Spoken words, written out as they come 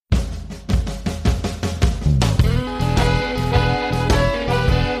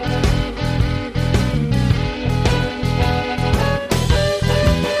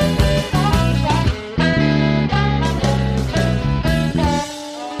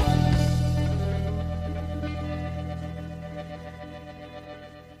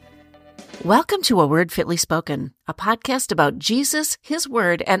Welcome to A Word Fitly Spoken, a podcast about Jesus, His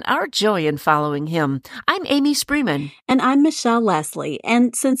Word, and our joy in following Him. I'm Amy Spreeman. And I'm Michelle Leslie.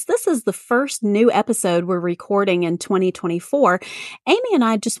 And since this is the first new episode we're recording in 2024, Amy and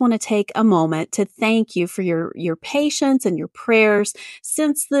I just want to take a moment to thank you for your patience and your prayers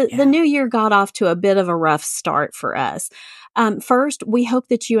since the new year got off to a bit of a rough start for us. First, we hope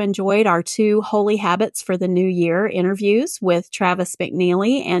that you enjoyed our 2 Holy Habits for the New Year interviews with Travis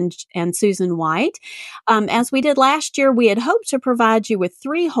McNeely and Susan White. As we did last year, we had hoped to provide you with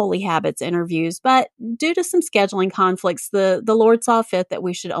 3 Holy Habits interviews, but due to some scheduling conflicts, the Lord saw fit that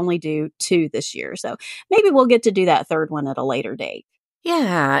we should only do 2 this year. So maybe we'll get to do that 3rd one at a later date.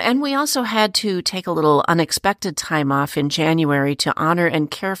 Yeah, and we also had to take a little unexpected time off in January to honor and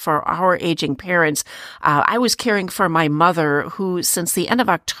care for our aging parents. I was caring for my mother, who since the end of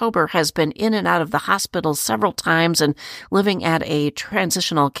October has been in and out of the hospital several times and living at a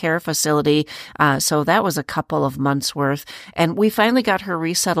transitional care facility. So that was a couple of months worth. And we finally got her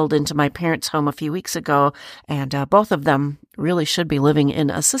resettled into my parents' home a few weeks ago, and both of them really should be living in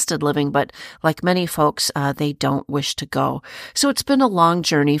assisted living, but like many folks, they don't wish to go. So it's been a long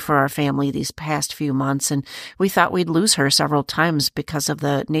journey for our family these past few months, and we thought we'd lose her several times because of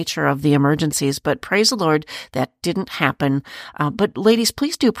the nature of the emergencies, but praise the Lord, that didn't happen. But ladies,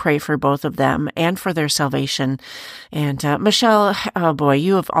 please do pray for both of them and for their salvation. And Michelle, oh boy,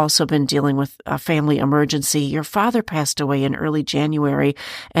 you have also been dealing with a family emergency. Your father passed away in early January,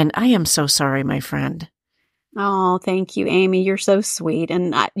 and I am so sorry, my friend. Oh, thank you, Amy. You're so sweet.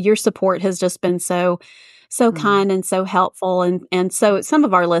 And your support has just been so kind and so helpful. And so some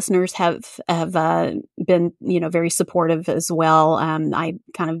of our listeners have been, very supportive as well. I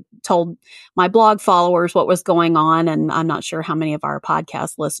kind of told my blog followers what was going on, and I'm not sure how many of our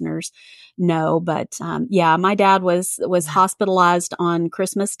podcast listeners know, but my dad was hospitalized on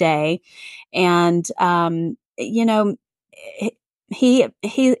Christmas Day, and he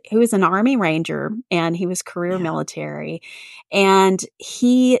was an Army Ranger, and he was career military, and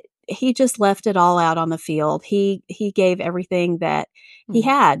he just left it all out on the field. He gave everything that he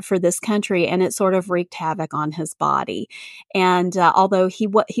had for this country, and it sort of wreaked havoc on his body. And although he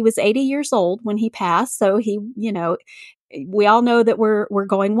was 80 years old when he passed, so we all know that we're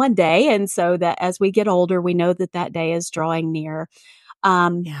going one day, and so that as we get older, we know that day is drawing near.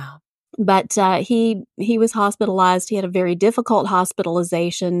 But he was hospitalized. He had a very difficult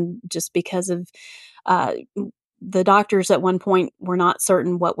hospitalization just because of the doctors at one point were not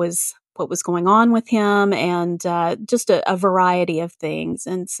certain what was going on with him, and just a variety of things.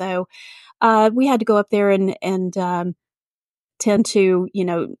 And so we had to go up there and tend to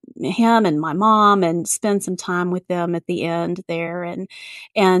him and my mom and spend some time with them at the end there,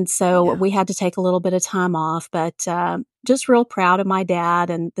 and so we had to take a little bit of time off, but just real proud of my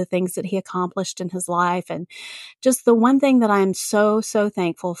dad and the things that he accomplished in his life. And just the one thing that I'm so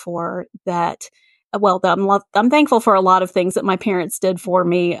thankful for, that I'm thankful for a lot of things that my parents did for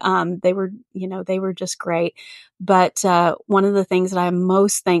me. They were just great, but one of the things that I'm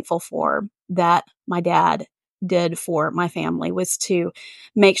most thankful for that my dad did for my family was to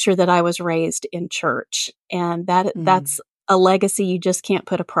make sure that I was raised in church, and that's a legacy you just can't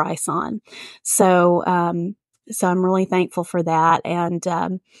put a price on. So I'm really thankful for that.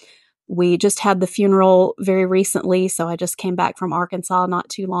 And we just had the funeral very recently, so I just came back from Arkansas not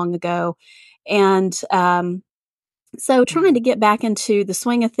too long ago, and so trying to get back into the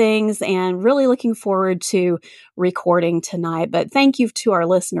swing of things, and really looking forward to recording tonight. But thank you to our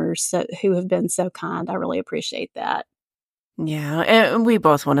listeners who have been so kind. I really appreciate that. Yeah, and we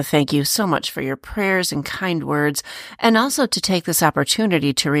both want to thank you so much for your prayers and kind words, and also to take this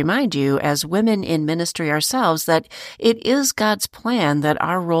opportunity to remind you, as women in ministry ourselves, that it is God's plan that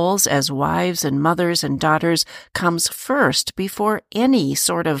our roles as wives and mothers and daughters comes first before any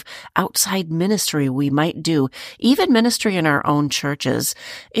sort of outside ministry we might do, even ministry in our own churches.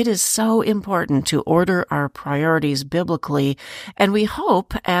 It is so important to order our priorities biblically, and we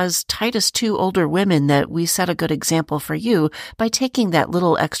hope, as Titus 2 older women, that we set a good example for you by taking that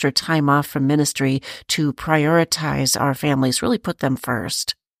little extra time off from ministry to prioritize our families, really put them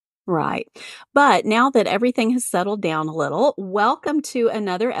first. Right. But now that everything has settled down a little, welcome to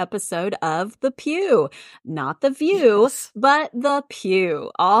another episode of The Pew. Not The View, but The Pew.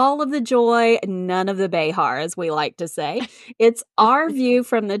 All of the joy, none of the behar, as we like to say. It's our view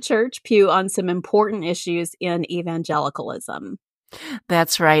from the church pew on some important issues in evangelicalism.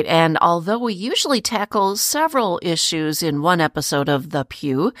 That's right. And although we usually tackle several issues in one episode of The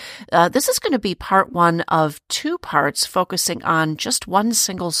Pew, this is going to be part one of two parts focusing on just one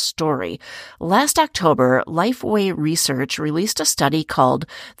single story. Last October, Lifeway Research released a study called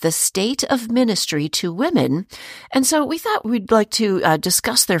The State of Ministry to Women. And so we thought we'd like to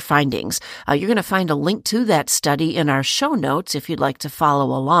discuss their findings. You're going to find a link to that study in our show notes if you'd like to follow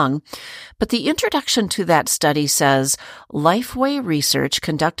along. But the introduction to that study says, Lifeway Research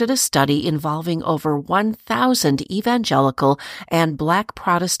conducted a study involving over 1,000 evangelical and Black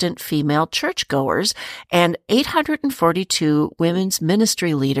Protestant female churchgoers and 842 women's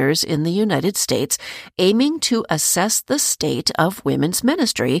ministry leaders in the United States, aiming to assess the state of women's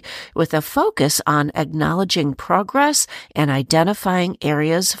ministry with a focus on acknowledging progress and identifying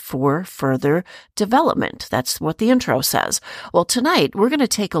areas for further development. That's what the intro says. Well, tonight we're going to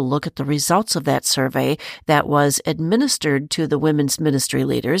take a look at the results of that survey that was administered to the women's ministry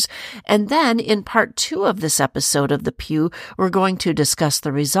leaders. And then in part two of this episode of The Pew, we're going to discuss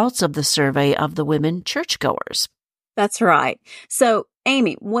the results of the survey of the women churchgoers. That's right. So,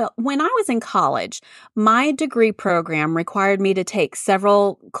 Amy, well, when I was in college, my degree program required me to take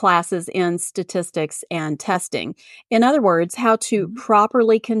several classes in statistics and testing. In other words, how to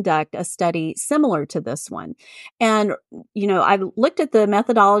properly conduct a study similar to this one. And, I looked at the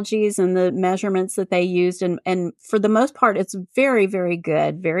methodologies and the measurements that they used, and for the most part, it's very, very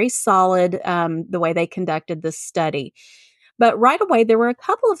good, very solid, the way they conducted this study. But right away, there were a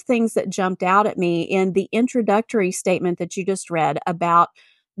couple of things that jumped out at me in the introductory statement that you just read about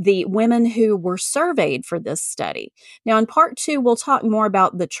the women who were surveyed for this study. Now, in part two, we'll talk more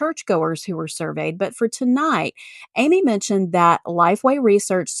about the churchgoers who were surveyed. But for tonight, Amy mentioned that Lifeway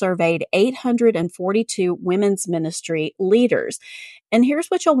Research surveyed 842 women's ministry leaders. And here's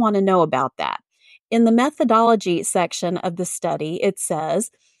what you'll want to know about that. In the methodology section of the study, it says,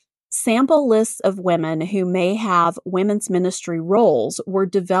 sample lists of women who may have women's ministry roles were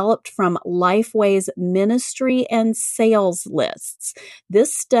developed from Lifeway's ministry and sales lists.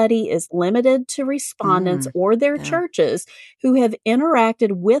 This study is limited to respondents or their churches who have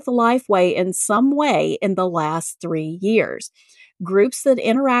interacted with Lifeway in some way in the last 3 years. Groups that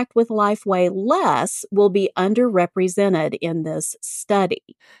interact with Lifeway less will be underrepresented in this study.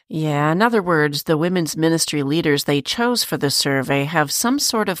 Yeah, in other words, the women's ministry leaders they chose for the survey have some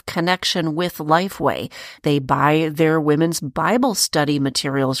sort of connection with Lifeway. They buy their women's Bible study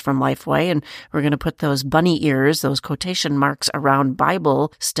materials from Lifeway, and we're going to put those bunny ears, those quotation marks around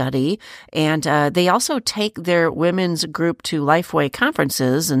Bible study. And they also take their women's group to Lifeway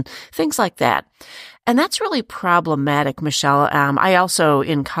conferences and things like that. And that's really problematic, Michelle. I also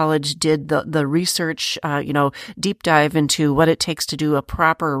in college did the research, deep dive into what it takes to do a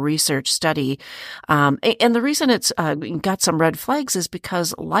proper research study. And the reason it's got some red flags is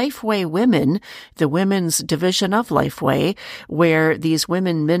because Lifeway Women, the women's division of Lifeway, where these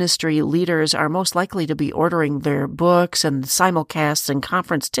women ministry leaders are most likely to be ordering their books and simulcasts and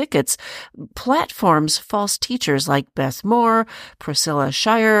conference tickets, platforms false teachers like Beth Moore, Priscilla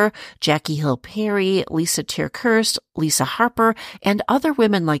Shirer, Jackie Hill Perry, Lisa TierKeurst, Lisa Harper, and other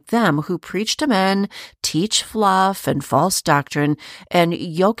women like them who preach to men, teach fluff and false doctrine, and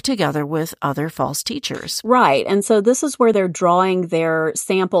yoke together with other false teachers. Right. And so this is where they're drawing their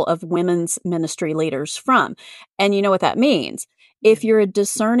sample of women's ministry leaders from. And you know what that means. If you're a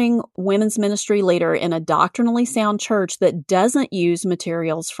discerning women's ministry leader in a doctrinally sound church that doesn't use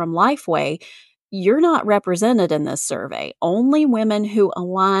materials from Lifeway, you're not represented in this survey. Only women who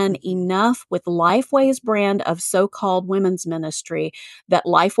align enough with Lifeway's brand of so-called women's ministry that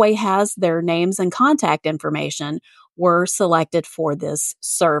Lifeway has their names and contact information were selected for this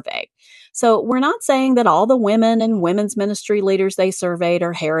survey. So we're not saying that all the women and women's ministry leaders they surveyed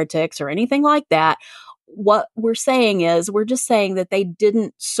are heretics or anything like that. What we're saying is we're just saying that they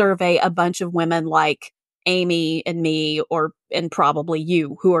didn't survey a bunch of women like Amy and me and probably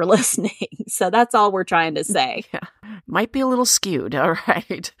you who are listening. So that's all we're trying to say. Yeah. Might be a little skewed. All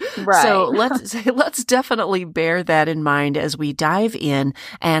right. Right. So let's definitely bear that in mind as we dive in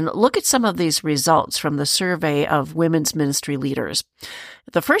and look at some of these results from the survey of women's ministry leaders.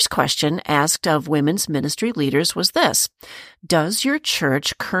 The first question asked of women's ministry leaders was this: does your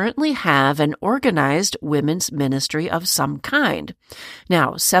church currently have an organized women's ministry of some kind?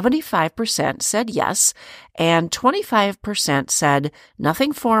 Now, 75% said yes, and 25% said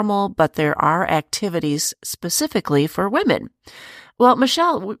nothing formal, but there are activities specifically for women. Well,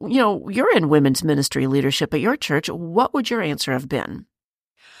 Michelle, you're in women's ministry leadership at your church. What would your answer have been?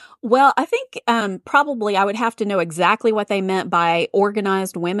 Well, I think probably I would have to know exactly what they meant by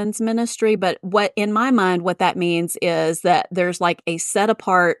organized women's ministry, but what in my mind, what that means is that there's like a set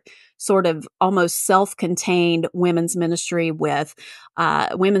apart, sort of almost self-contained women's ministry with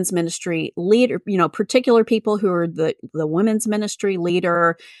women's ministry leader, particular people who are the women's ministry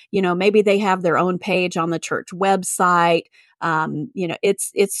leader. Maybe they have their own page on the church website.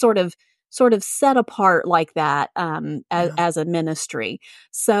 It's sort of set apart like that Yeah. as a ministry.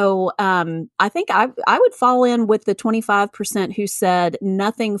 So I think I would fall in with the 25% who said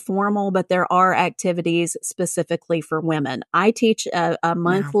nothing formal, but there are activities specifically for women. I teach a Yeah.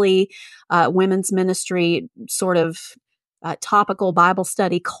 monthly women's ministry sort of topical Bible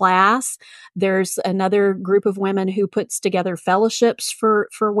study class. There's another group of women who puts together fellowships for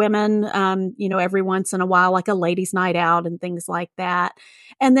women, every once in a while, like a ladies' night out and things like that.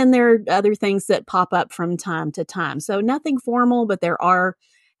 And then there are other things that pop up from time to time. So nothing formal, but there are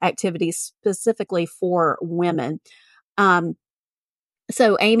activities specifically for women. Um,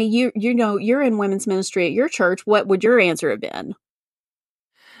 so Amy, you're in women's ministry at your church. What would your answer have been?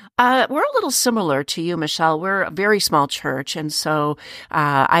 We're a little similar to you, Michelle. We're a very small church, and so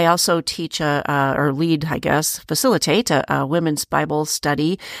I also teach or lead, I guess, facilitate a women's Bible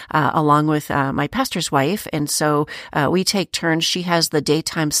study along with my pastor's wife, and so we take turns. She has the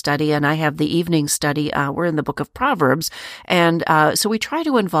daytime study, and I have the evening study. We're in the book of Proverbs, and so we try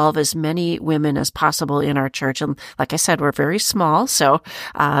to involve as many women as possible in our church. And like I said, we're very small, so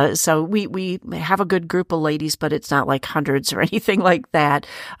we have a good group of ladies, but it's not like hundreds or anything like that.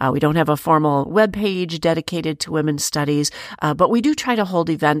 We don't have a formal web page dedicated to women's studies, but we do try to hold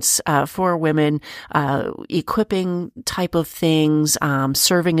events for women, equipping type of things,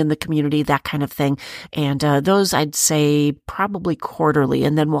 serving in the community, that kind of thing. And those I'd say probably quarterly.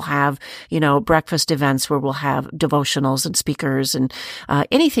 And then we'll have, breakfast events where we'll have devotionals and speakers and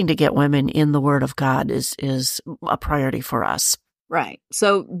anything to get women in the Word of God is a priority for us. Right.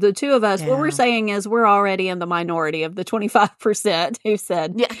 So the two of us, what we're Yeah. saying is we're already in the minority of the 25% who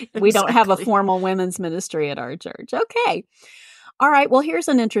said Yeah, we don't have a exactly. formal women's ministry at our church. Okay. All right. Well, here's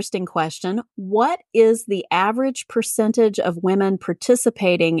an interesting question. What is the average percentage of women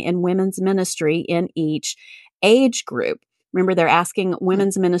participating in women's ministry in each age group? Remember, they're asking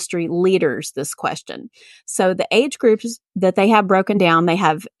women's ministry leaders this question. So the age groups that they have broken down, they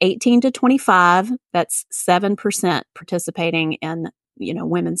have 18 to 25. That's 7% participating in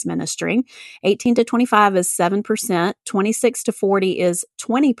women's ministry. 18 to 25 is 7%. 26 to 40 is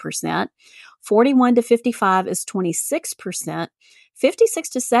 20%. 41 to 55 is 26%. 56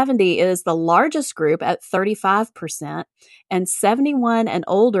 to 70 is the largest group at 35%, and 71 and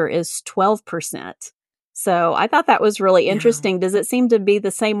older is 12%. So I thought that was really Yeah. interesting. Does it seem to be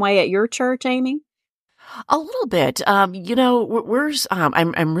the same way at your church, Amy? A little bit. I'm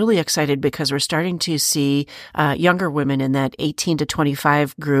really excited because we're starting to see younger women in that 18 to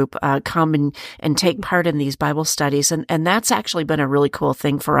 25 group come and take part in these Bible studies. And that's actually been a really cool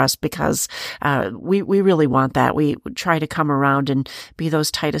thing for us because we really want that. We try to come around and be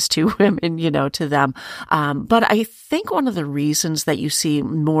those Titus 2 women, to them. But I think one of the reasons that you see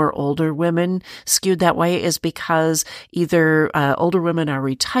more older women skewed that way is because either older women are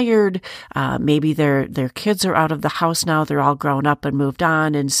retired, maybe their kids are out of the house now. They're all grown up and moved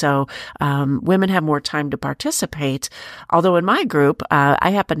on. And so women have more time to participate. Although in my group,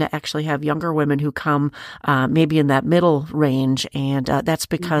 I happen to actually have younger women who come maybe in that middle range. And that's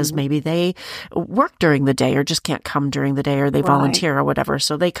because Mhm. maybe they work during the day or just can't come during the day or they Right. volunteer or whatever.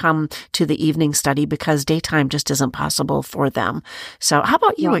 So they come to the evening study because daytime just isn't possible for them. So how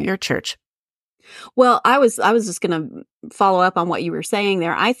about you at Right. your church? Well, I was just going to follow up on what you were saying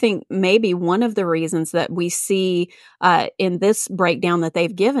there. I think maybe one of the reasons that we see in this breakdown that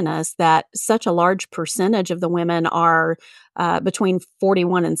they've given us that such a large percentage of the women are between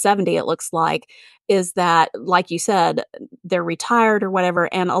 41 and 70, it looks like, is that, like you said, they're retired or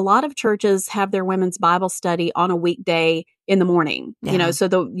whatever. And a lot of churches have their women's Bible study on a weekday in the morning. Yeah. So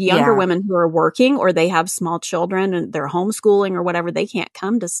the younger Yeah. women who are working or they have small children and they're homeschooling or whatever, they can't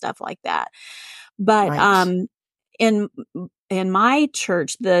come to stuff like that. But Right. in in my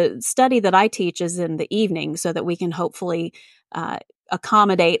church, the study that I teach is in the evening, so that we can hopefully uh,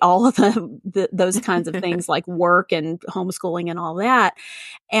 accommodate all of those kinds of things like work and homeschooling and all that.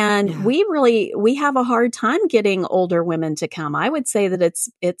 And Yeah. we have a hard time getting older women to come. I would say that it's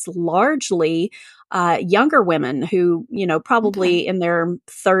largely younger women who, Okay. probably in their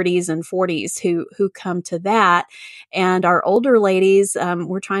 30s and 40s who come to that. And our older ladies,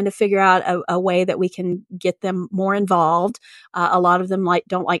 we're trying to figure out a way that we can get them more involved. A lot of them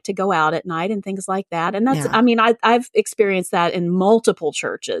don't like to go out at night and things like that. And that's, Yeah. I mean, I've experienced that in multiple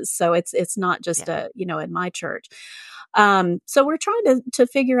churches. So it's not just Yeah. in my church. So we're trying to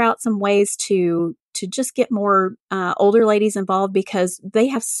figure out some ways to just get more older ladies involved because they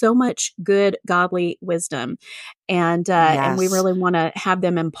have so much good godly wisdom, and we Yes. really want to have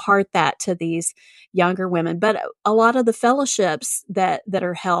them impart that to these younger women. But a lot of the fellowships that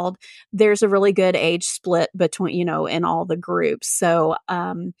are held, there's a really good age split between in all the groups. So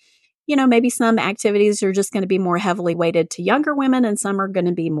maybe some activities are just going to be more heavily weighted to younger women, and some are going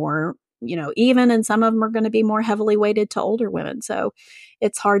to be more even, and some of them are going to be more heavily weighted to older women. So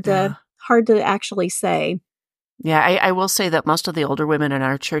it's Yeah. hard to actually say. Yeah, I will say that most of the older women in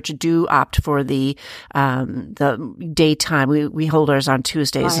our church do opt for the daytime. We hold ours on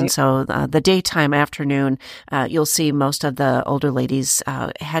Tuesdays, and Right. so the daytime afternoon, you'll see most of the older ladies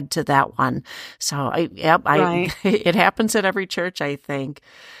head to that one. So Right. it happens at every church, I think.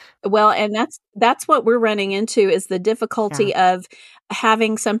 Well, and that's what we're running into is the Yeah, difficulty of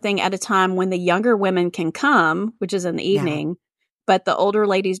having something at a time when the younger women can come, which is in the yeah, evening, but the older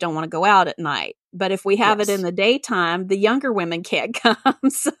ladies don't want to go out at night. But if we have it in yes. the daytime, the younger women can't come.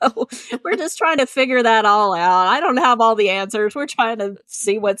 So we're just trying to figure that all out. I don't have all the answers. We're trying to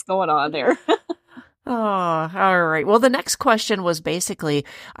see what's going on there. Oh, all right. Well, the next question was basically,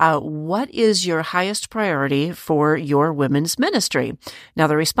 what is your highest priority for your women's ministry? Now,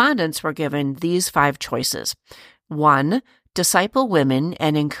 the respondents were given these 5 choices. 1, disciple women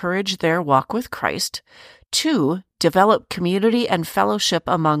and encourage their walk with Christ. 2, develop community and fellowship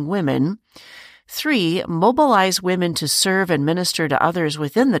among women. 3, mobilize women to serve and minister to others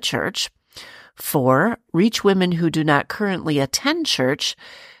within the church. 4, reach women who do not currently attend church.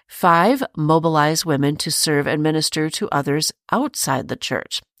 5, mobilize women to serve and minister to others outside the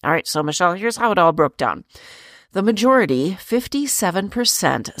church. All right, so Michelle, here's how it all broke down. The majority,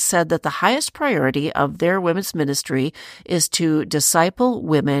 57%, said that the highest priority of their women's ministry is to disciple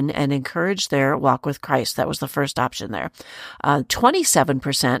women and encourage their walk with Christ. That was the first option there.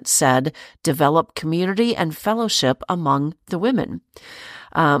 27% said develop community and fellowship among the women.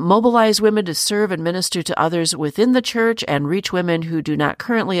 Mobilize women to serve and minister to others within the church, and reach women who do not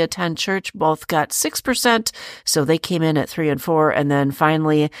currently attend church. Both got 6%, so they came in at 3 and 4. And then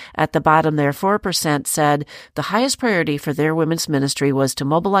finally, at the bottom there, 4% said the highest priority for their women's ministry was to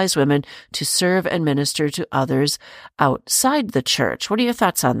mobilize women to serve and minister to others outside the church. What are your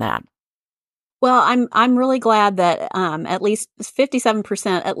thoughts on that? Well, I'm really glad that at least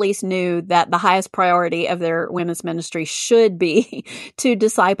 57% at least knew that the highest priority of their women's ministry should be to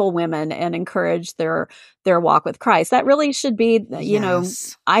disciple women and encourage their walk with Christ. That really should be,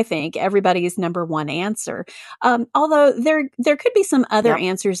 Yes. I think everybody's number one answer. Although there could be some other Yep.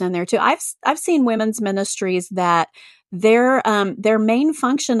 answers in there too. I've seen women's ministries that their main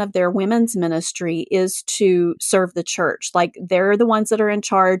function of their women's ministry is to serve the church. Like they're the ones that are in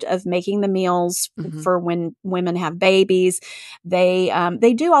charge of making the meals Hmm. for when women have babies.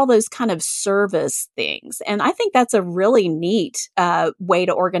 They do all those kind of service things, and I think that's a really neat way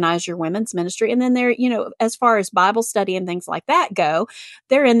to organize your women's ministry. And then they're as far as Bible study and things like that go,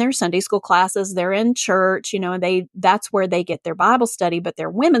 they're in their Sunday school classes, they're in church, and that's where they get their Bible study. But their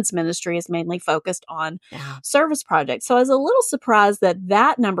women's ministry is mainly focused on Yeah. service projects. So I was a little surprised that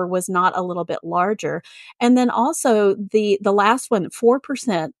that number was not a little bit larger. And then also the last one,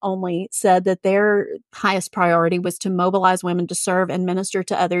 4% only said that their highest priority was to mobilize women to serve and minister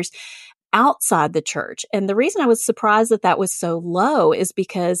to others outside the church. And the reason I was surprised that that was so low is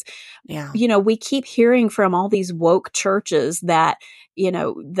because Yeah. we keep hearing from all these woke churches that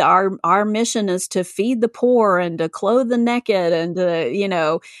our mission is to feed the poor and to clothe the naked and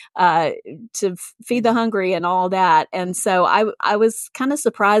to feed the hungry and all that. And so I was kind of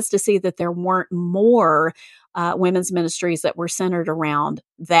surprised to see that there weren't more women's ministries that were centered around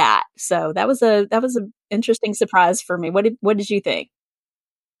that. So that was a interesting surprise for me. What did you think?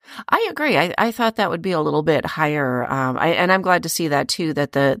 I agree. I thought that would be a little bit higher. And I'm glad to see that too,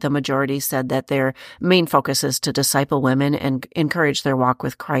 that the majority said that their main focus is to disciple women and encourage their walk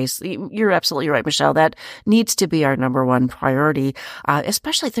with Christ. You're absolutely right, Michelle. That needs to be our number one priority.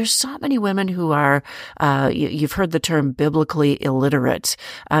 Especially there's so many women who are, you've heard the term biblically illiterate.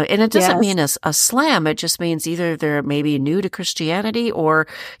 And it doesn't Yes. mean a slam. It just means either they're maybe new to Christianity or,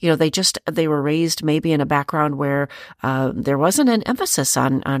 they were raised maybe in a background where, there wasn't an emphasis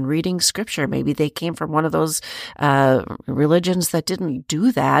on on reading scripture. Maybe they came from one of those religions that didn't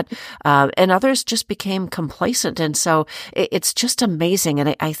do that, and others just became complacent. And so it's just amazing.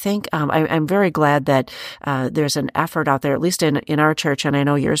 And I think I'm very glad that there's an effort out there, at least in our church, and I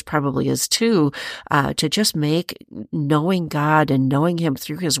know yours probably is too, to just make knowing God and knowing Him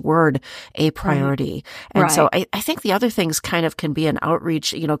through His Word a priority. And so I think the other things kind of can be an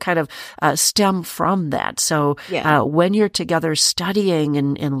outreach, kind of stem from that. So when you're together studying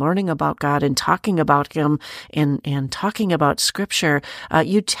and learning about God and talking about Him and talking about Scripture,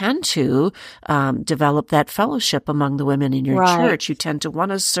 you tend to develop that fellowship among the women in your church. You tend to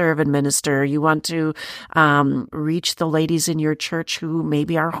want to serve and minister. You want to reach the ladies in your church who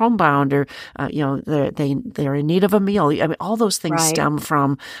maybe are homebound or they're in need of a meal. I mean, all those things stem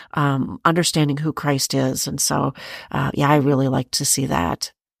from understanding who Christ is. And so, I really like to see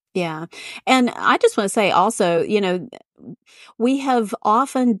that. Yeah. And I just want to say also, we have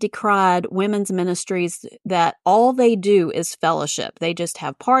often decried women's ministries that all they do is fellowship. They just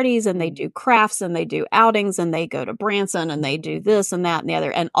have parties and they do crafts and they do outings and they go to Branson and they do this and that and the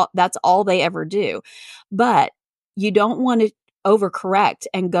other. And that's all they ever do. But you don't want to overcorrect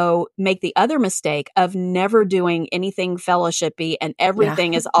and go make the other mistake of never doing anything fellowshipy and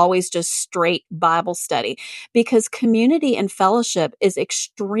everything is always just straight Bible study, because community and fellowship is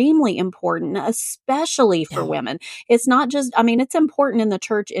extremely important, especially for women. It's not just, it's important in the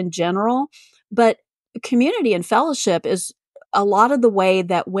church in general, but community and fellowship is a lot of the way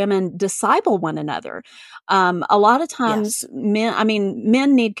that women disciple one another. A lot of times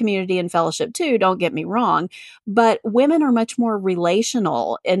men need community and fellowship too, don't get me wrong, but women are much more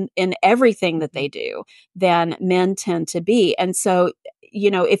relational in everything that they do than men tend to be. And so,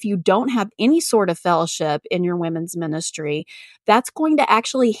 if you don't have any sort of fellowship in your women's ministry, that's going to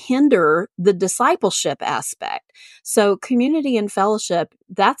actually hinder the discipleship aspect. So community and fellowship,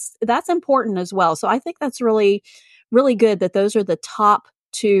 that's important as well. So I think that's really good that those are the top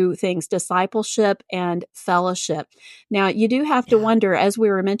two things, discipleship and fellowship. Now, you do have to wonder, as we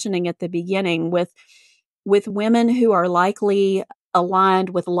were mentioning at the beginning, with women who are likely aligned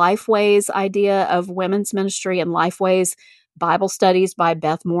with Lifeway's idea of women's ministry and Lifeway's Bible studies by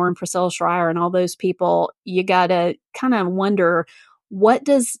Beth Moore and Priscilla Schreier and all those people, you got to kind of wonder, what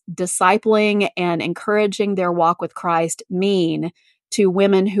does discipling and encouraging their walk with Christ mean to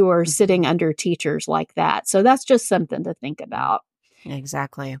women who are sitting under teachers like that? So that's just something to think about.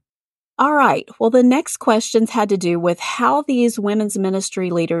 Exactly. All right. Well, the next questions had to do with how these women's ministry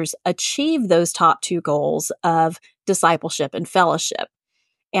leaders achieve those top two goals of discipleship and fellowship.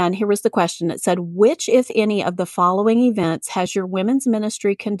 And here was the question. It said, which, if any, of the following events has your women's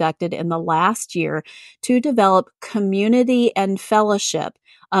ministry conducted in the last year to develop community and fellowship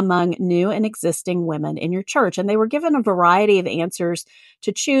among new and existing women in your church? And they were given a variety of answers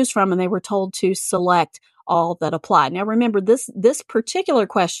to choose from, and they were told to select all that apply. Now, remember, this particular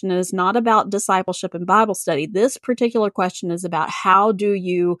question is not about discipleship and Bible study. This particular question is about how do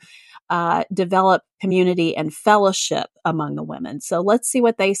you develop community and fellowship among the women. So let's see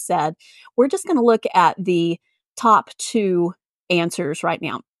what they said. We're just going to look at the top two answers right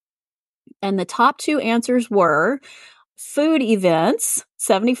now. And the top two answers were food events.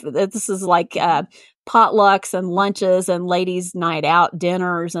 This is like potlucks and lunches and ladies' night out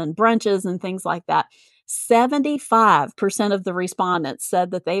dinners and brunches and things like that. 75% of the respondents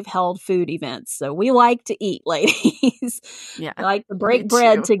said that they've held food events. So we like to eat, ladies. Yeah, we like to break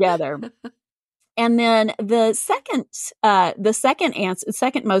bread together. And then the second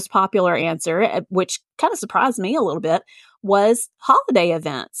most popular answer, which kind of surprised me a little bit, was holiday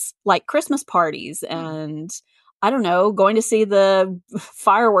events like Christmas parties and, I don't know, going to see the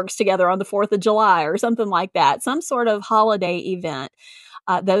fireworks together on the 4th of July or something like that, some sort of holiday event.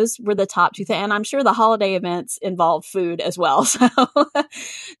 Those were the top two things. And I'm sure the holiday events involve food as well.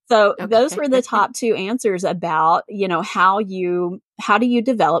 So those were the top two answers about, how do you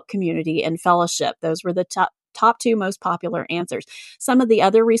develop community and fellowship? Those were the top two most popular answers. Some of the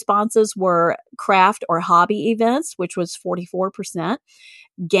other responses were craft or hobby events, which was 44%.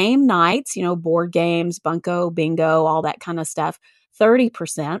 Game nights, board games, bunco, bingo, all that kind of stuff,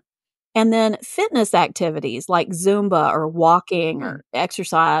 30%. And then fitness activities like Zumba or walking or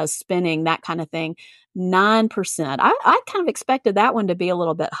exercise, spinning, that kind of thing, 9%. I kind of expected that one to be a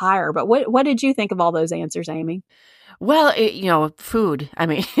little bit higher, but what did you think of all those answers, Amy? Well, food. I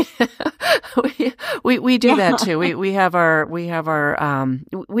mean, we do that too. We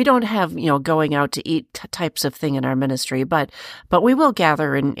don't have, going out to eat types of thing in our ministry, but we will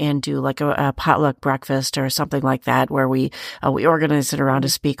gather and do like a potluck breakfast or something like that, where we organize it around a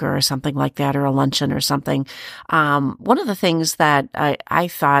speaker or something like that, or a luncheon or something. One of the things that I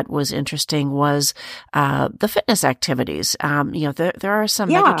thought was interesting was the fitness activities. There are some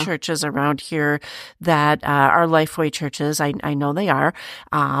mega churches around here that are Lifeway churches. I know they are.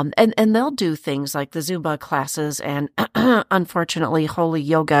 And they'll do things like the Zumba classes and unfortunately holy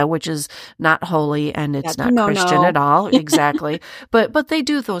yoga, which is not holy and it's not Christian at all. Exactly. But they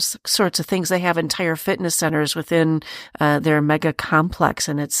do those sorts of things. They have entire fitness centers within their mega complex.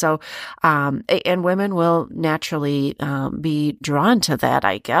 And it's so, and women will naturally be drawn to that,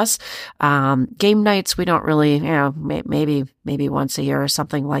 I guess. Game nights, we don't really, maybe once a year or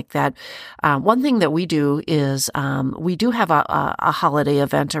something like that. One thing that we do is we do have a holiday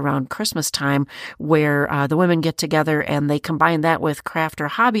event around Christmas time where the women get together and they combine that with craft or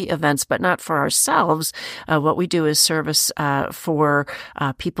hobby events, but not for ourselves. What we do is service for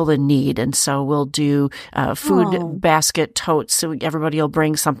people in need. And so we'll do food basket totes. So everybody will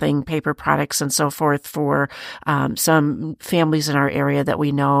bring something, paper products and so forth, for some families in our area that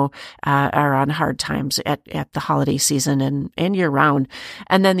we know are on hard times at the holiday season and year round.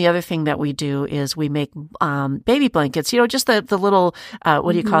 And then the other thing that we do is we make baby blankets, just the little,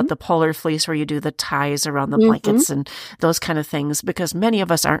 what do you call it? The polar fleece, where you do the ties around the blankets and those kind of things, because many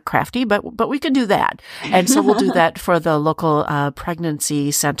of us aren't crafty, but we can do that. And so we'll do that for the local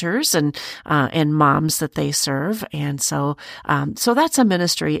pregnancy centers and moms that they serve. And so that's a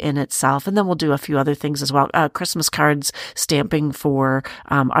ministry in itself. And then we'll do a few other things as well. Christmas cards, stamping for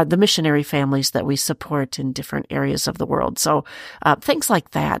the missionary families that we support in different areas of the world. So things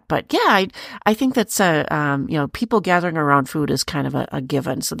like that. But yeah, I think that's people gathering around food is kind of a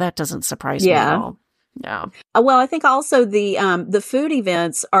given. So that doesn't surprise me at all. Yeah. Well, I think also the food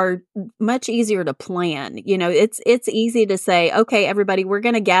events are much easier to plan. It's easy to say, okay, everybody, we're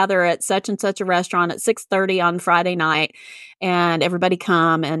going to gather at such and such a restaurant at 6:30 on Friday night, and everybody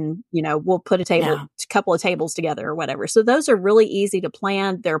come, and we'll put a couple of tables together or whatever. So those are really easy to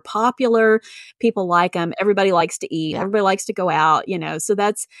plan. They're popular. People like them. Everybody likes to eat. Everybody likes to go out. So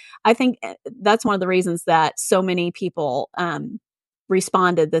I think that's one of the reasons that so many people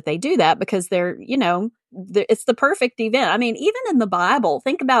responded that they do that, because it's the perfect event. I mean, even in the Bible,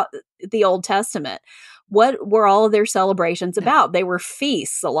 think about the Old Testament. What were all of their celebrations about? They were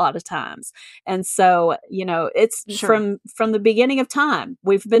feasts a lot of times. And so, it's from the beginning of time,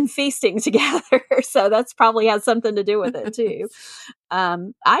 we've been feasting together. So that's probably has something to do with it too.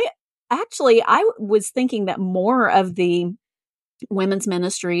 I was thinking that more of the women's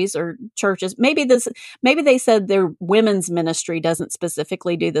ministries or churches, maybe they said their women's ministry doesn't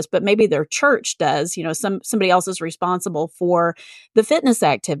specifically do this, but maybe their church does. Somebody else is responsible for the fitness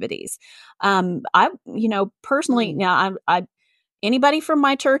activities. Personally, now I anybody from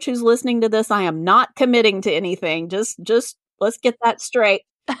my church who's listening to this, I am not committing to anything. Just let's get that straight.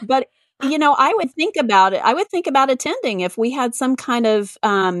 But I would think about it. I would think about attending if we had some kind of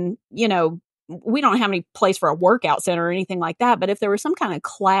we don't have any place for a workout center or anything like that. But if there was some kind of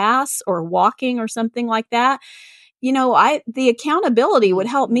class or walking or something like that, the accountability would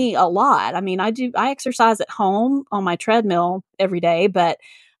help me a lot. I mean, I exercise at home on my treadmill every day, but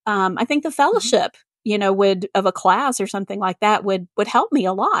I think the fellowship, of a class or something like that would help me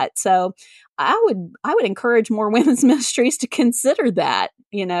a lot. So I would encourage more women's ministries to consider that.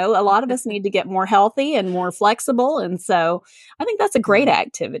 A lot of us need to get more healthy and more flexible. And so I think that's a great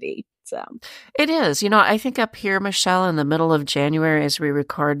activity. So it is. I think up here, Michelle, in the middle of January as we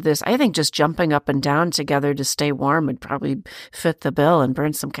record this, I think just jumping up and down together to stay warm would probably fit the bill and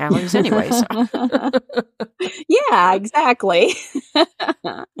burn some calories anyway. So. Yeah, exactly.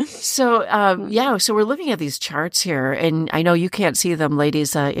 So, so we're looking at these charts here, and I know you can't see them,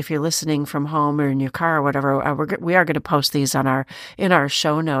 ladies. If you're listening from home or in your car or whatever, we are going to post these in our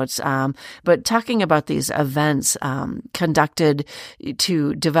show notes. But talking about these events conducted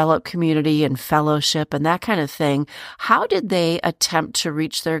to develop community and fellowship and that kind of thing, how did they attempt to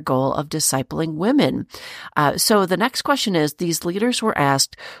reach their goal of discipling women? So the next question is, these leaders were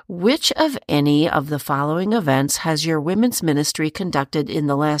asked, which of any of the following events has your women's ministry conducted in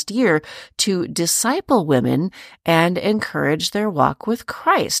the last year to disciple women and encourage their walk with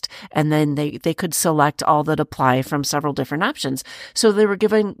Christ? And then they could select all that apply from several different options. So they were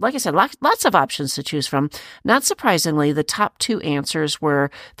given, like I said, lots of options to choose from. Not surprisingly, the top two answers were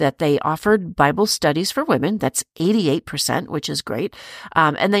that They offered Bible studies for women. That's 88%, which is great.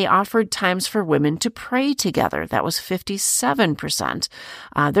 And they offered times for women to pray together. That was 57%.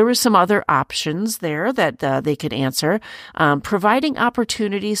 There were some other options there that they could answer. Providing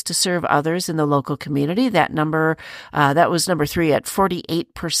opportunities to serve others in the local community. That was number 3 at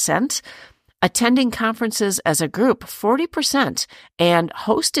 48%. Attending conferences as a group, 40%, and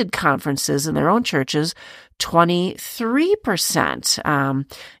hosted conferences in their own churches, 23%.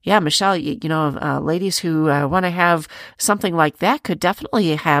 Michelle, ladies who want to have something like that could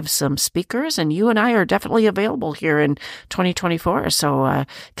definitely have some speakers, and you and I are definitely available here in 2024. So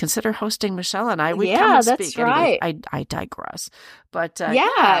consider hosting Michelle and I. We come and speak. That's right. Anyway, I digress. But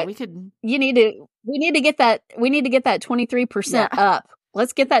we could. We need to get that 23% up.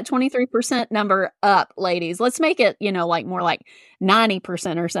 Let's get that 23% number up, ladies. Let's make it, more like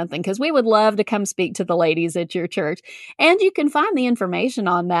 90% or something, because we would love to come speak to the ladies at your church. And you can find the information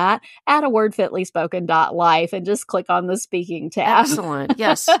on that at awordfitlyspoken.life and just click on the speaking tab. Excellent.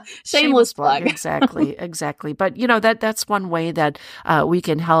 Yes. Shameless plug. Exactly. But, that's one way that we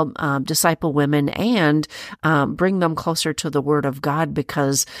can help disciple women and bring them closer to the Word of God,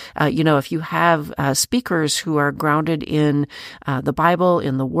 because, if you have speakers who are grounded in the Bible,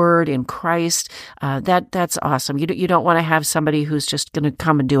 in the Word, in Christ, that's awesome. You don't want to have somebody who's just going to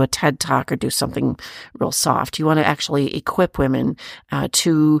come and do a TED Talk or do something real soft. You want to actually equip women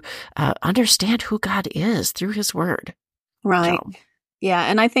to understand who God is through His Word. Right. So. Yeah.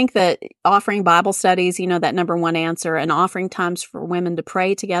 And I think that offering Bible studies, that number one answer, and offering times for women to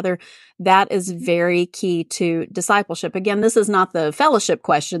pray together, that is very key to discipleship. Again, this is not the fellowship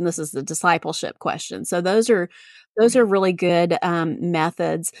question. This is the discipleship question. So those are really good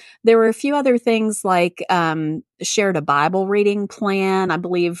methods. There were a few other things like shared a Bible reading plan, I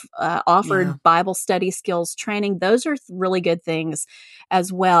believe, offered Bible study skills training. Those are really good things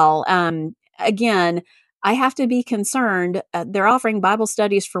as well. Again, I have to be concerned. They're offering Bible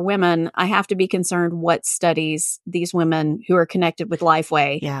studies for women. I have to be concerned what studies these women who are connected with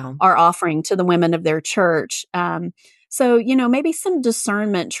Lifeway are offering to the women of their church. So, maybe some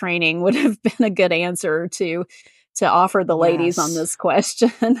discernment training would have been a good answer to offer the ladies on this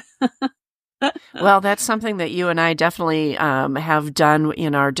question. Well, that's something that you and I definitely have done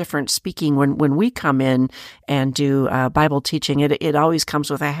in our different speaking when we come in and do Bible teaching. It always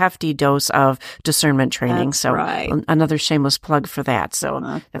comes with a hefty dose of discernment training. That's so right. Another shameless plug for that.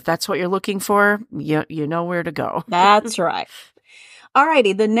 So if that's what you're looking for, you know where to go. That's right. All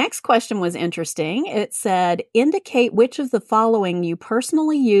righty. The next question was interesting. It said, indicate which of the following you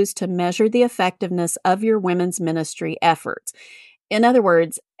personally use to measure the effectiveness of your women's ministry efforts. In other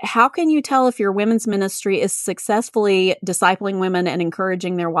words, how can you tell if your women's ministry is successfully discipling women and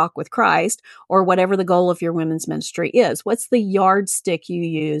encouraging their walk with Christ, or whatever the goal of your women's ministry is? What's the yardstick you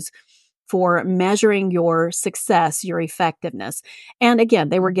use for measuring your success, your effectiveness? And again,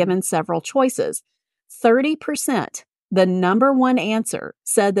 they were given several choices. 30%, the number one answer,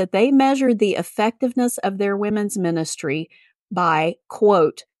 said that they measured the effectiveness of their women's ministry by,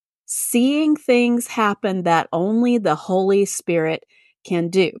 quote, seeing things happen that only the Holy Spirit can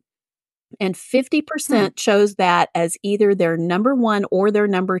do. And 50% chose that as either their number one or their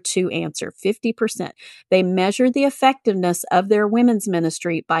number two answer. 50%. They measured the effectiveness of their women's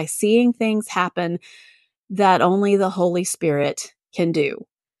ministry by seeing things happen that only the Holy Spirit can do.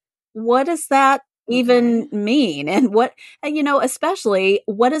 What does that even mean? And especially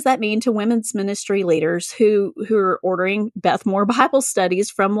what does that mean to women's ministry leaders who are ordering Beth Moore Bible studies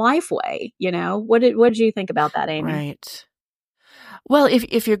from Lifeway? What did you think about that, Amy? Right. Well,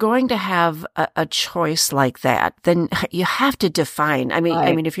 if you're going to have a choice like that, then you have to define. I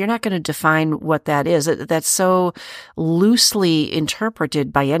mean, if you're not going to define what that is, that's so loosely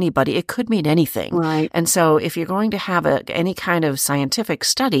interpreted by anybody. It could mean anything. Right. And so if you're going to have any kind of scientific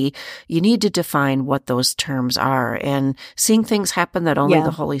study, you need to define what those terms are. And seeing things happen that only the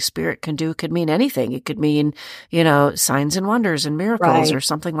Holy Spirit can do could mean anything. It could mean, signs and wonders and miracles or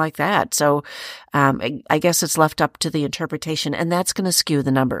something like that. So I guess it's left up to the interpretation, and that's going to skew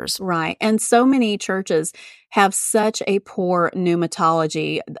the numbers. Right. And so many churches have such a poor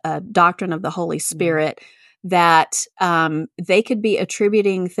pneumatology, doctrine of the Holy Spirit, that they could be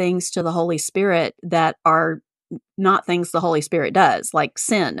attributing things to the Holy Spirit that are not things the Holy Spirit does, like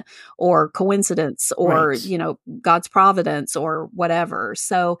sin or coincidence or, God's providence or whatever.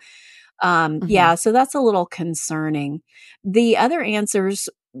 So, so that's a little concerning. The other answers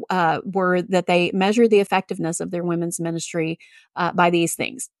were that they measure the effectiveness of their women's ministry by these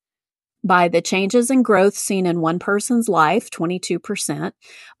things. by the changes and growth seen in one person's life, 22%,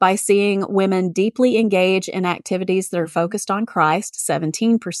 by seeing women deeply engage in activities that are focused on Christ,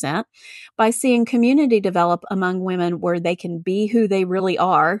 17%, by seeing community develop among women where they can be who they really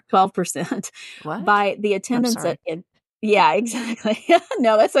are, 12%, What? by the I'm attendance sorry. yeah, exactly.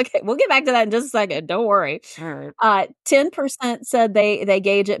 No, that's okay. We'll get back to that in just a second. Don't worry. All right. 10% said they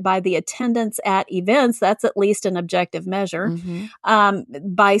gauge it by the attendance at events. That's at least an objective measure.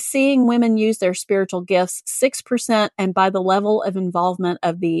 Mm-hmm. By seeing women use their spiritual gifts, 6%, and by the level of involvement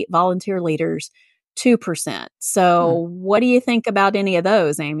of the volunteer leaders, 2%. Hmm. So, what do you think about any of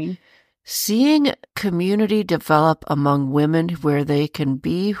those, Amy? Seeing community develop among women where they can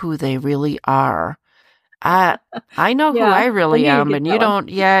be who they really are. I I know who Yeah, I I really knew you'd am, get and that one.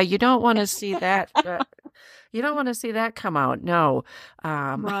 you don't want to see that. You don't want to see that come out. No.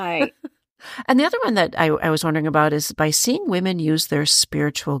 Um, Right. and the other one that I was wondering about is by seeing women use their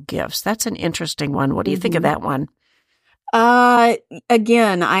spiritual gifts. That's an interesting one. What do you think of Mhm. that one? Uh,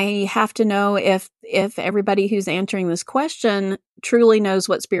 Again, I have to know if everybody who's answering this question truly knows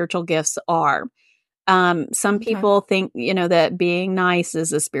what spiritual gifts are. Some Okay. people think, that being nice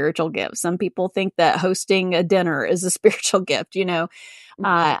is a spiritual gift. Some people think that hosting a dinner is a spiritual gift.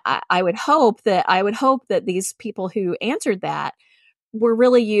 I would hope that these people who answered that were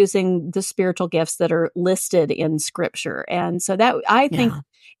really using the spiritual gifts that are listed in scripture. And so that I think Yeah.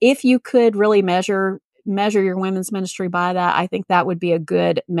 if you could really measure your women's ministry by that, I think that would be a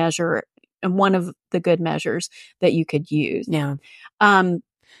good measure and one of the good measures that you could use. Yeah. Um,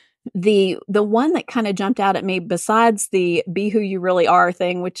 the one that kind of jumped out at me besides the be who you really are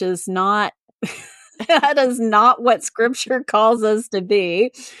thing, which is not that is not what scripture calls us to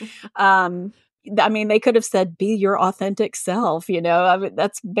be. Um, I mean, they could have said, be your authentic self. I mean,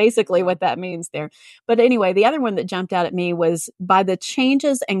 that's basically Yeah. what that means there. But anyway, the other one that jumped out at me was by the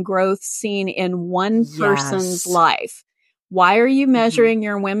changes and growth seen in one person's Yes. life. Why are you Hmm. measuring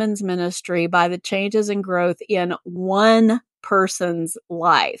your women's ministry by the changes and growth in one person's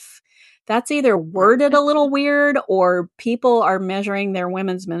life? That's either Right. worded a little weird or people are measuring their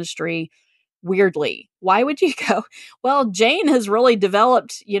women's ministry weirdly. Why would you go, well, Jane has really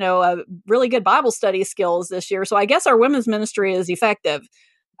developed, a really good Bible study skills this year. So I guess our women's ministry is effective.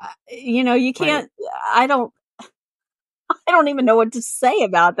 You Right. can't, I don't, I don't even know what to say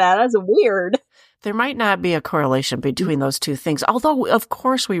about that. That's weird. There might not be a correlation between those two things, although, of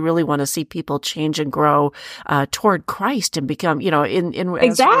course, we really want to see people change and grow toward Christ and become, in as we're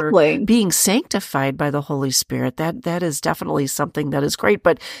Exactly. being sanctified by the Holy Spirit. That is definitely something that is great.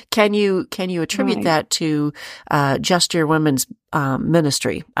 But can you attribute Right. that to just your women's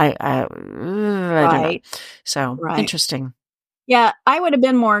ministry? I don't know. Right. So Right. interesting. Yeah, I would have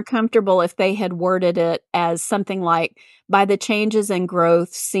been more comfortable if they had worded it as something like by the changes and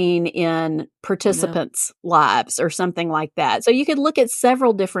growth seen in Yeah. participants' lives or something like that. So you could look at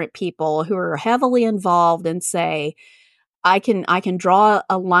several different people who are heavily involved and say, I can draw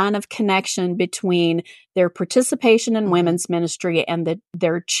a line of connection between their participation in Hmm. women's ministry and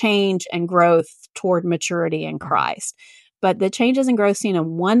their change and growth toward maturity in Hmm. Christ. But the changes and growth seen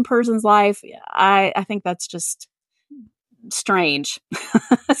in one person's life, I think that's just strange.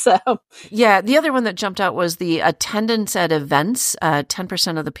 So, Yeah, the other one that jumped out was the attendance at events.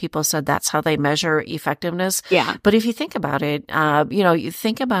 10% of the people said that's how they measure effectiveness. yeah. But if you think about it, you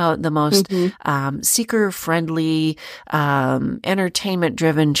think about the most Mhm. seeker-friendly,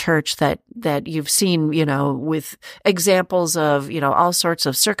 entertainment-driven church that you've seen, with examples of, all sorts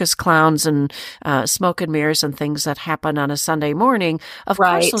of circus clowns and smoke and mirrors and things that happen on a Sunday morning. Of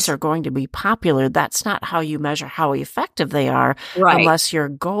course, those Right. are going to be popular. That's not how you measure how effective they are Right. unless your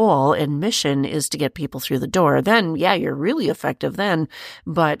goal and mission is to get people through the door. Then, yeah, you're really effective then,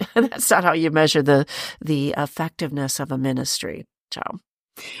 but that's not how you measure the effectiveness of a ministry. So,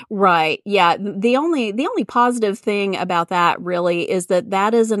 Right. Yeah. The only positive thing about that really is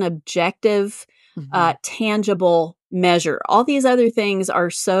that is an objective, mhm. tangible measure. All these other things are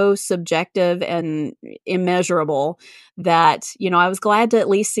so subjective and immeasurable that, I was glad to at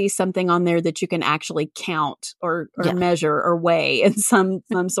least see something on there that you can actually count or Yeah. measure or weigh in some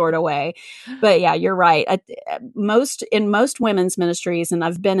sort of way. But yeah, you're right. In most women's ministries, and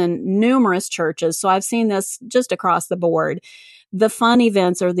I've been in numerous churches, so I've seen this just across the board. The fun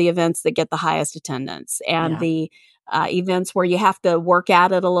events are the events that get the highest attendance, and Yeah, the events where you have to work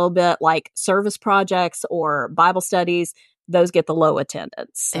at it a little bit, like service projects or Bible studies, those get the low attendance.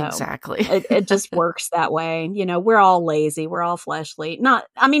 So exactly. it just works that way. We're all lazy, we're all fleshly. Not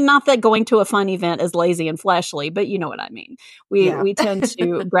that going to a fun event is lazy and fleshly, but you know what I mean. We Yeah. we tend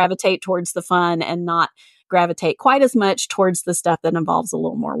to gravitate towards the fun and not gravitate quite as much towards the stuff that involves a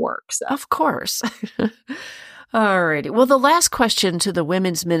little more work. So. Of course. All righty. Well, the last question to the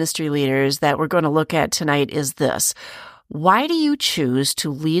women's ministry leaders that we're going to look at tonight is this. Why do you choose to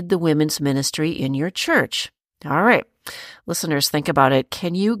lead the women's ministry in your church? All right. Listeners, think about it.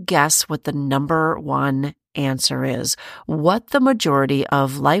 Can you guess what the number one answer is? What the majority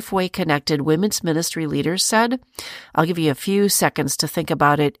of Lifeway Connected women's ministry leaders said? I'll give you a few seconds to think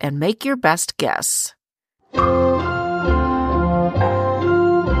about it and make your best guess.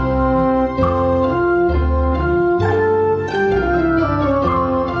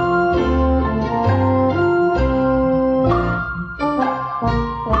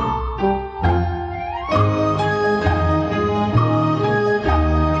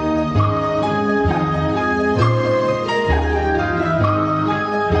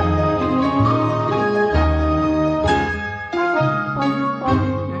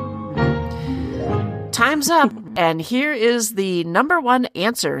 Time's up, and here is the number one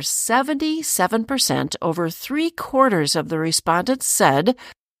answer. 77%, over 3/4 of the respondents said,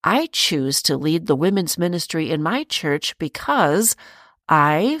 I choose to lead the women's ministry in my church because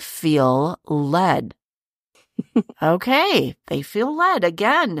I feel led. Okay, they feel led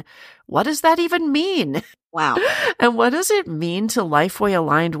again. What does that even mean? Wow. And what does it mean to Lifeway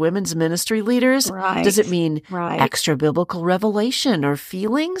aligned women's ministry leaders? Right. Does it mean extra biblical revelation or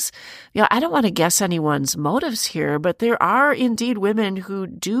feelings? I don't want to guess anyone's motives here, but there are indeed women who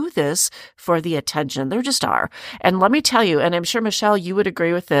do this for the attention. There just are. And let me tell you, and I'm sure, Michelle, you would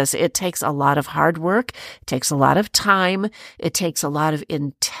agree with this, it takes a lot of hard work. It takes a lot of time. It takes a lot of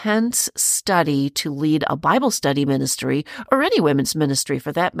intense study to lead a Bible study ministry or any women's ministry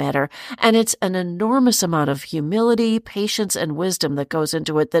for that matter. And it's an enormous amount of humility, patience, and wisdom that goes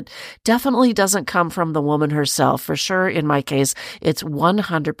into it that definitely doesn't come from the woman herself. For sure, in my case, it's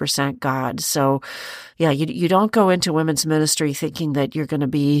 100% God. So, yeah, you don't go into women's ministry thinking that you're going to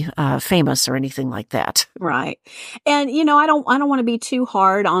be famous or anything like that. Right. And, I don't want to be too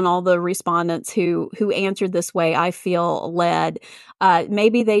hard on all the respondents who answered this way. I feel led.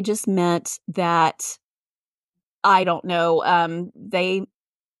 Maybe they just meant that, I don't know,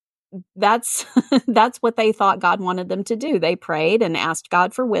 that's what they thought God wanted them to do. They prayed and asked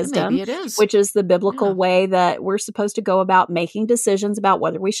God for wisdom, Maybe it is. which is the biblical way that we're supposed to go about making decisions about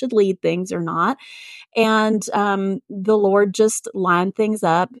whether we should lead things or not. And the Lord just lined things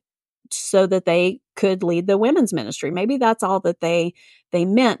up so that they could lead the women's ministry. Maybe that's all that they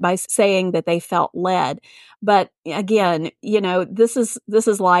meant by saying that they felt led. But again, this is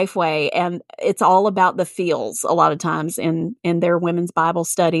Lifeway, and it's all about the feels a lot of times in their women's Bible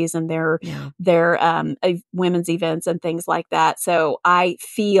studies and their women's events and things like that. So I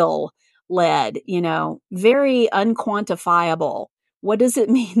feel led, very unquantifiable. What does it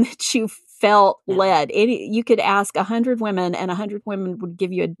mean that you felt led? You could ask 100 women, and 100 women would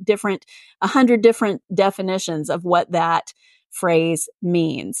give you 100 different definitions of what that phrase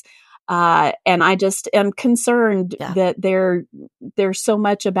means. And I just am concerned that there's so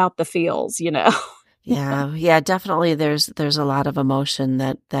much about the feels, Yeah, definitely. There's a lot of emotion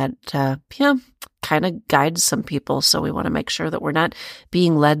that kind of guides some people. So we want to make sure that we're not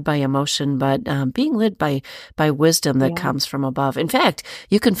being led by emotion, but being led by wisdom that comes from above. In fact,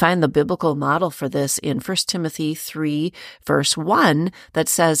 you can find the biblical model for this in 1 Timothy 3, verse 1, that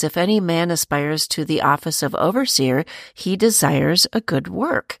says, if any man aspires to the office of overseer, he desires a good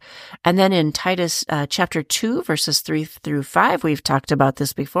work. And then in Titus chapter 2, verses 3 through 5, we've talked about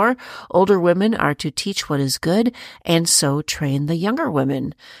this before. Older women are to teach what is good, and so train the younger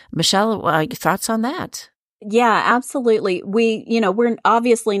women. Michelle, thoughts on that? Yeah, absolutely. We're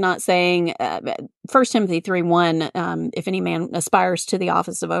obviously not saying 1 Timothy 3:1, if any man aspires to the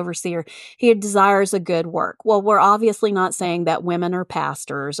office of overseer, he desires a good work. Well, we're obviously not saying that women are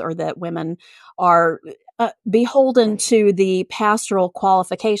pastors or that women are beholden to the pastoral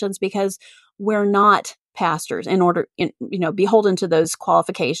qualifications, because we're not pastors beholden to those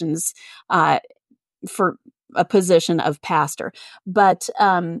qualifications for a position of pastor. But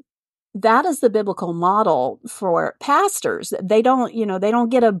that is the biblical model for pastors. They don't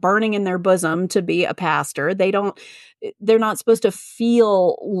get a burning in their bosom to be a pastor. They're not supposed to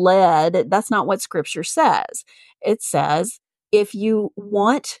feel led. That's not what Scripture says. It says, if you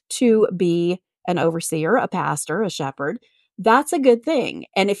want to be an overseer, a pastor, a shepherd, that's a good thing.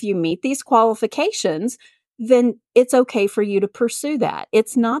 And if you meet these qualifications, then it's okay for you to pursue that.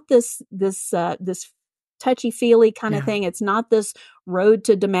 It's not this touchy-feely kind of thing. It's not this road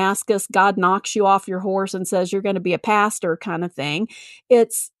to Damascus, God knocks you off your horse and says you're going to be a pastor kind of thing.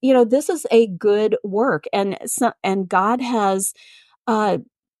 It's, this is a good work. And God has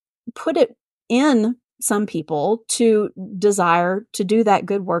put it in some people to desire to do that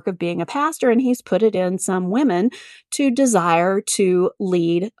good work of being a pastor, and he's put it in some women to desire to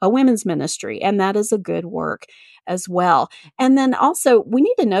lead a women's ministry, and that is a good work as well. And then also, we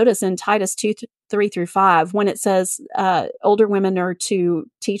need to notice in Titus 2, 3 through 5, when it says older women are to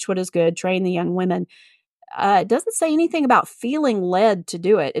teach what is good, train the young women, it doesn't say anything about feeling led to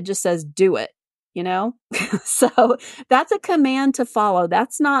do it. It just says do it, you know? So that's a command to follow.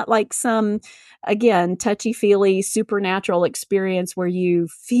 That's not like some, again, touchy-feely supernatural experience where you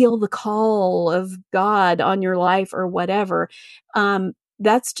feel the call of God on your life or whatever.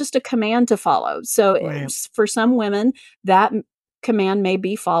 That's just a command to follow. So Right. for some women, that command may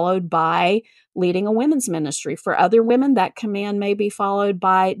be followed by leading a women's ministry. For other women, that command may be followed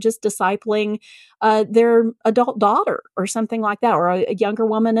by just discipling their adult daughter or something like that, or a younger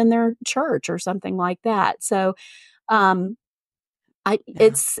woman in their church or something like that. So um, Yeah.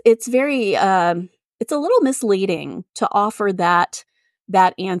 it's very it's a little misleading to offer that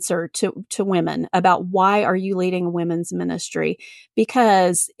answer to women about why are you leading a women's ministry,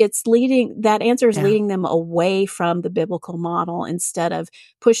 because that answer is Yeah. leading them away from the biblical model instead of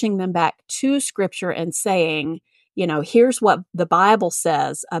pushing them back to scripture and saying, here's what the Bible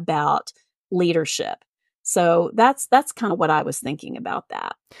says about leadership. So that's kind of what I was thinking about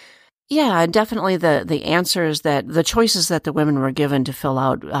that. Yeah, definitely the answers that the choices that the women were given to fill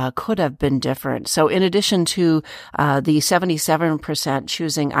out could have been different. So in addition to the 77%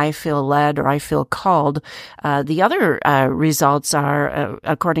 choosing I feel led or I feel called, the other results are,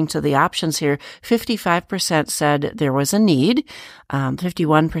 according to the options here, 55% said there was a need,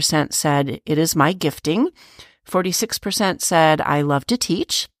 51% said it is my gifting, 46% said I love to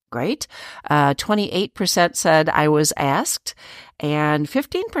teach. Great. 28% said I was asked, and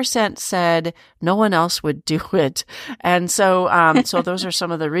 15% said no one else would do it. And so, so those are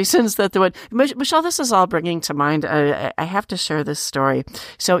some of the reasons that Michelle, this is all bringing to mind. I have to share this story.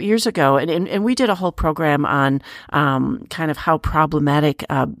 So years ago, and we did a whole program on, kind of how problematic,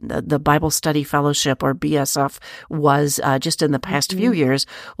 the Bible Study Fellowship or BSF was, just in the past few years.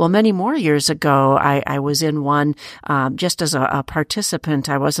 Well, many more years ago, I was in one, just as a participant.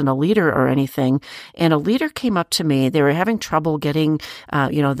 I wasn't a leader or anything. And a leader came up to me. They were having trouble getting,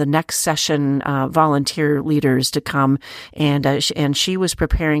 the next session, volunteer leaders to come. And she was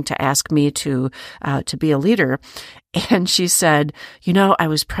preparing to ask me to be a leader. And she said, I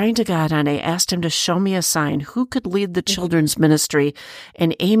was praying to God and I asked him to show me a sign who could lead the children's ministry.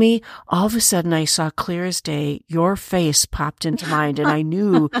 And Amy, all of a sudden I saw clear as day, your face popped into mind. And I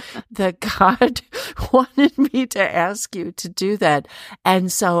knew that God wanted me to ask you to do that.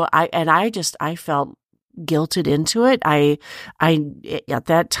 And so I felt guilted into it. I at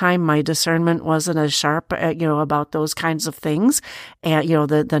that time my discernment wasn't as sharp, about those kinds of things, and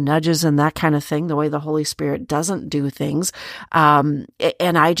the nudges and that kind of thing, the way the Holy Spirit doesn't do things. And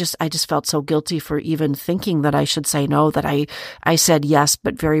I just felt so guilty for even thinking that I should say no. That I said yes,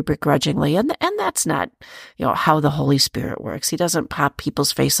 but very begrudgingly, and that's not how the Holy Spirit works. He doesn't pop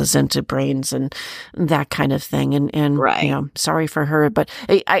people's faces into brains and that kind of thing. And Right. Sorry for her, but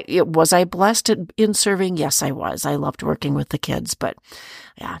was I blessed in serving? Yes, I was. I loved working with the kids, but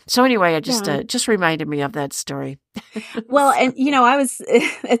yeah. So anyway, it just reminded me of that story. Well, and I was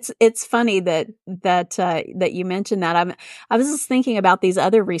it's funny that you mentioned that. I was just thinking about these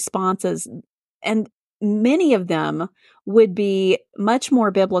other responses, and many of them would be much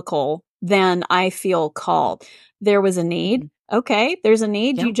more biblical than I feel called. There was a need. Okay, there's a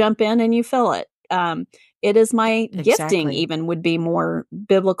need. Yep. You jump in and you fill it. It is my gifting, Exactly. even would be more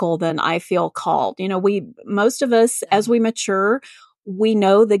biblical than I feel called. Most of us, as we mature, we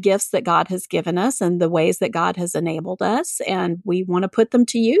know the gifts that God has given us and the ways that God has enabled us, and we want to put them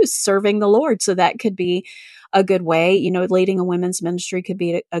to use serving the Lord. So that could be a good way. Leading a women's ministry could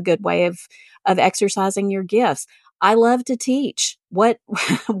be a good way of exercising your gifts. I love to teach. What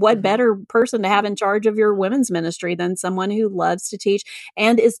better person to have in charge of your women's ministry than someone who loves to teach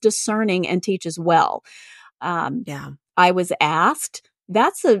and is discerning and teaches well? Yeah. I was asked.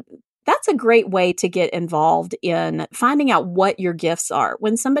 That's a great way to get involved in finding out what your gifts are.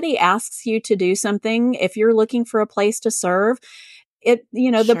 When somebody asks you to do something, if you're looking for a place to serve, the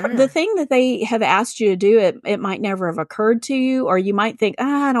Sure. thing that they have asked you to do, it might never have occurred to you, or you might think,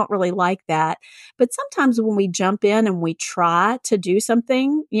 I don't really like that. But sometimes when we jump in and we try to do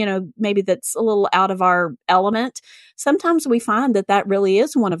something, maybe that's a little out of our element, sometimes we find that really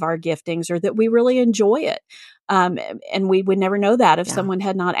is one of our giftings, or that we really enjoy it. And we would never know that if Yeah. someone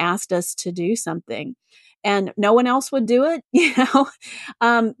had not asked us to do something. And no one else would do it.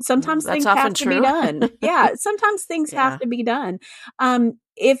 Sometimes That's things have often to be true. done. Yeah, sometimes things have Yeah. to be done.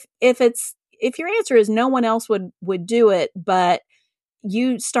 If it's if your answer is no one else would do it, but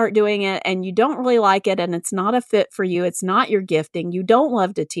you start doing it and you don't really like it and it's not a fit for you, it's not your gifting, you don't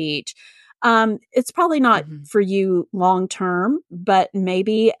love to teach, it's probably not Mm-hmm. for you long term, but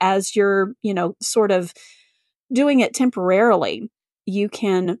maybe as you're, sort of doing it temporarily, you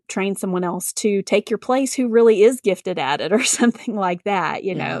can train someone else to take your place who really is gifted at it or something like that,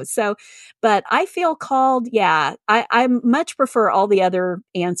 Yeah. So, but I feel called. Yeah, I much prefer all the other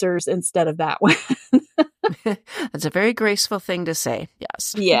answers instead of that one. That's a very graceful thing to say.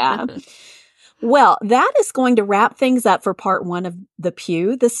 Yes. Yeah. Well, that is going to wrap things up for part one of The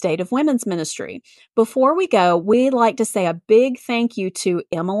Pew, the State of Women's Ministry. Before we go, we'd like to say a big thank you to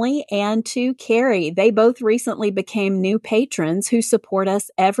Emily and to Carrie. They both recently became new patrons who support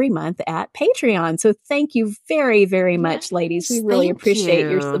us every month at Patreon. So thank you very, very much, ladies. We Yes, really thank appreciate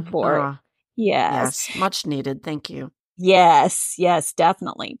your you. support. Oh, Yes. yes, much needed. Thank you. Yes, yes,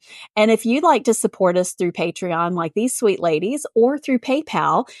 definitely. And if you'd like to support us through Patreon like these sweet ladies or through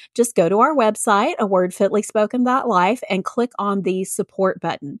PayPal, just go to our website, awordfitlyspoken.life, and click on the support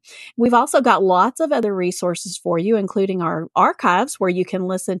button. We've also got lots of other resources for you, including our archives where you can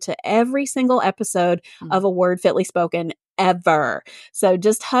listen to every single episode of A Word Fitly Spoken ever. So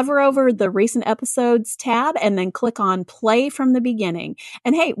just hover over the recent episodes tab and then click on play from the beginning.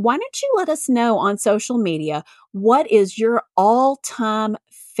 And hey, why don't you let us know on social media what is your all-time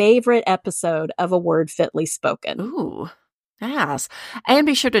favorite episode of A Word Fitly Spoken? Ooh, yes. And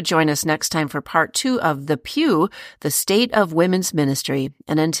be sure to join us next time for part 2 of The Pew, the State of Women's Ministry.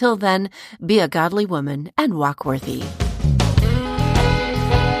 And until then, be a godly woman and walk worthy.